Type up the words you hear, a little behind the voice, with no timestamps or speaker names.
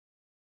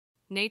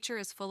Nature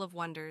is full of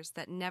wonders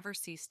that never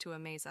cease to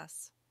amaze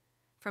us.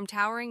 From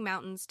towering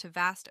mountains to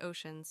vast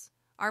oceans,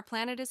 our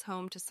planet is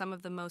home to some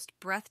of the most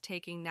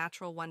breathtaking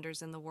natural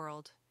wonders in the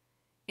world.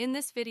 In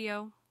this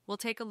video, we'll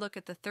take a look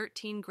at the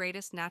 13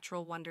 greatest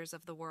natural wonders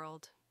of the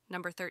world.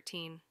 Number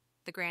 13,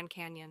 the Grand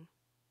Canyon.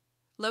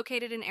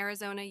 Located in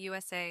Arizona,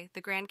 USA,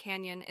 the Grand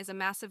Canyon is a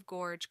massive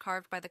gorge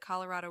carved by the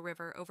Colorado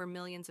River over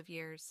millions of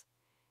years.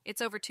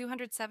 It's over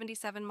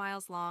 277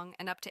 miles long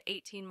and up to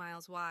 18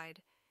 miles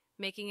wide,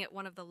 making it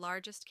one of the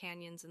largest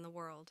canyons in the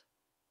world.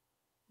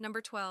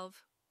 Number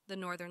 12, the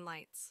Northern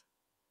Lights.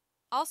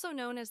 Also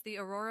known as the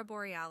Aurora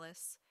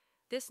Borealis,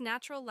 this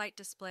natural light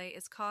display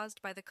is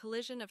caused by the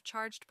collision of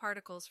charged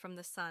particles from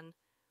the sun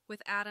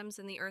with atoms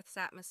in the Earth's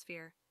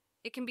atmosphere.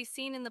 It can be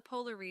seen in the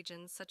polar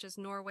regions such as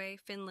Norway,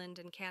 Finland,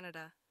 and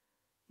Canada.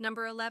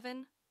 Number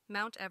 11,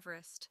 Mount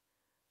Everest.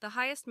 The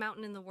highest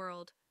mountain in the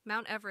world,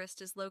 Mount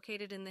Everest is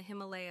located in the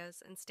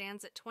Himalayas and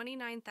stands at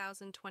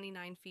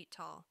 29,029 feet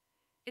tall.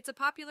 It's a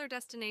popular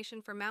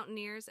destination for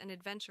mountaineers and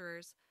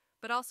adventurers,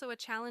 but also a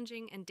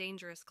challenging and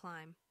dangerous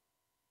climb.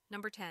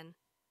 Number 10,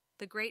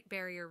 the Great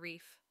Barrier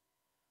Reef.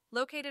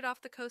 Located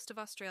off the coast of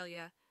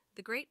Australia,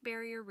 the Great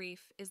Barrier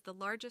Reef is the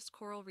largest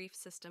coral reef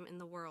system in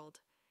the world.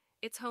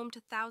 It's home to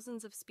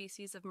thousands of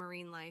species of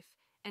marine life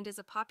and is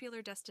a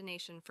popular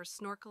destination for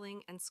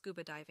snorkeling and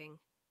scuba diving.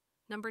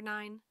 Number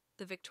 9,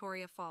 the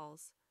Victoria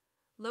Falls.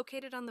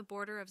 Located on the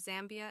border of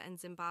Zambia and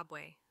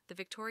Zimbabwe, the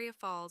Victoria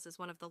Falls is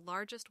one of the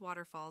largest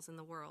waterfalls in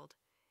the world.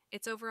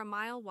 It's over a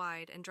mile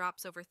wide and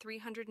drops over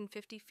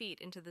 350 feet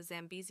into the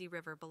Zambezi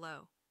River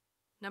below.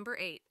 Number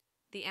 8,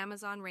 the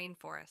Amazon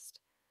Rainforest.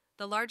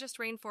 The largest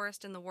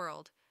rainforest in the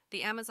world,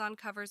 the Amazon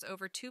covers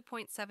over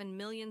 2.7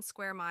 million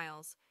square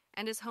miles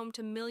and is home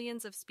to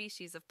millions of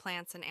species of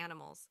plants and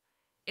animals.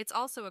 It's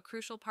also a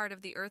crucial part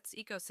of the Earth's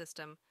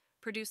ecosystem,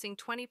 producing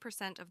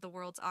 20% of the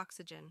world's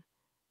oxygen.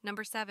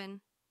 Number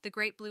 7, the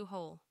Great Blue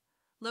Hole.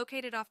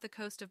 Located off the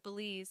coast of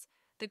Belize,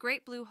 the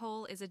Great Blue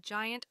Hole is a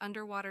giant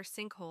underwater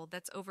sinkhole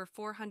that's over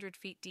 400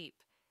 feet deep.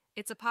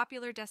 It's a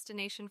popular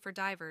destination for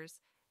divers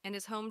and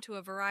is home to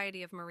a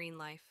variety of marine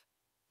life.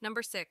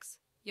 Number 6,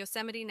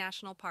 Yosemite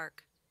National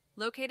Park.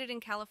 Located in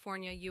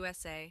California,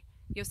 USA,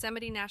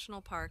 Yosemite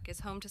National Park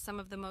is home to some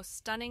of the most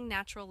stunning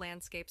natural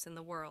landscapes in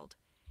the world.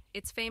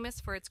 It's famous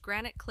for its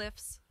granite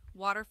cliffs,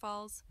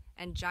 waterfalls,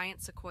 and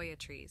giant sequoia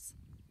trees.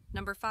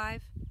 Number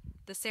 5,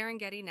 the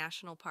Serengeti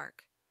National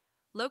Park.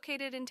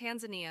 Located in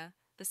Tanzania,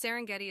 the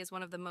Serengeti is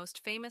one of the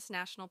most famous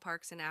national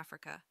parks in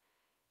Africa.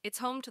 It's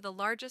home to the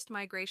largest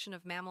migration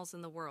of mammals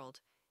in the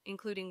world,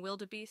 including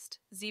wildebeest,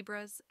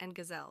 zebras, and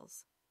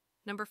gazelles.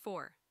 Number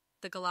 4,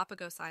 the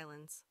Galapagos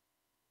Islands.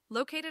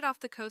 Located off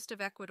the coast of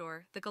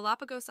Ecuador, the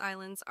Galapagos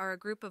Islands are a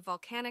group of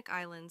volcanic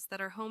islands that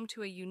are home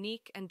to a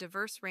unique and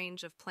diverse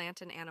range of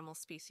plant and animal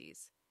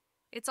species.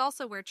 It's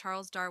also where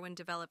Charles Darwin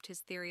developed his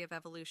theory of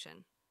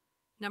evolution.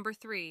 Number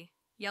 3,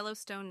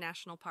 Yellowstone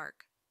National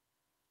Park.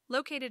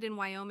 Located in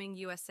Wyoming,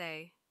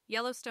 USA,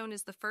 Yellowstone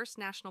is the first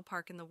national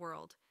park in the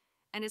world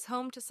and is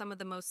home to some of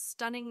the most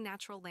stunning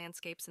natural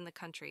landscapes in the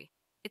country.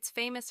 It's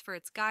famous for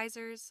its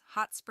geysers,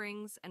 hot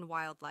springs, and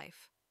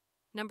wildlife.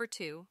 Number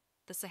 2,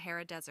 the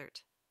Sahara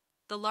Desert.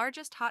 The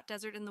largest hot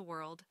desert in the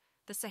world,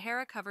 the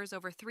Sahara covers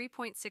over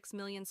 3.6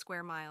 million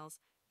square miles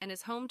and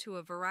is home to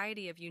a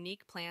variety of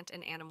unique plant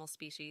and animal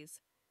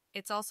species.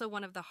 It's also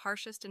one of the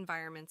harshest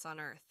environments on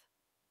Earth.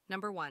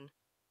 Number 1,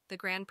 the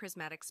Grand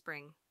Prismatic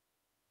Spring.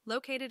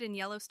 Located in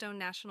Yellowstone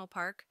National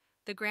Park,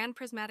 the Grand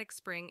Prismatic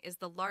Spring is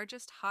the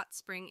largest hot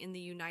spring in the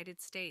United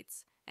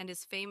States and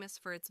is famous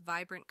for its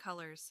vibrant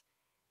colors.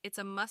 It's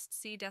a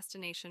must-see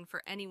destination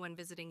for anyone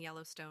visiting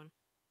Yellowstone.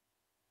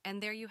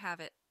 And there you have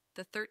it,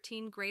 the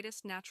 13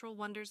 greatest natural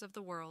wonders of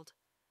the world.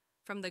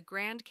 From the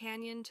Grand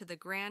Canyon to the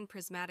Grand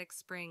Prismatic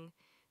Spring,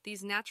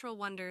 these natural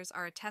wonders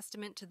are a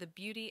testament to the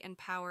beauty and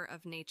power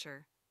of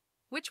nature.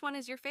 Which one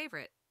is your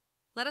favorite?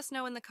 Let us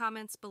know in the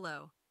comments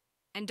below.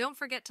 And don't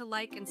forget to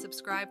like and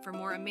subscribe for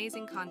more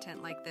amazing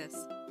content like this.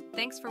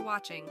 Thanks for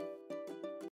watching.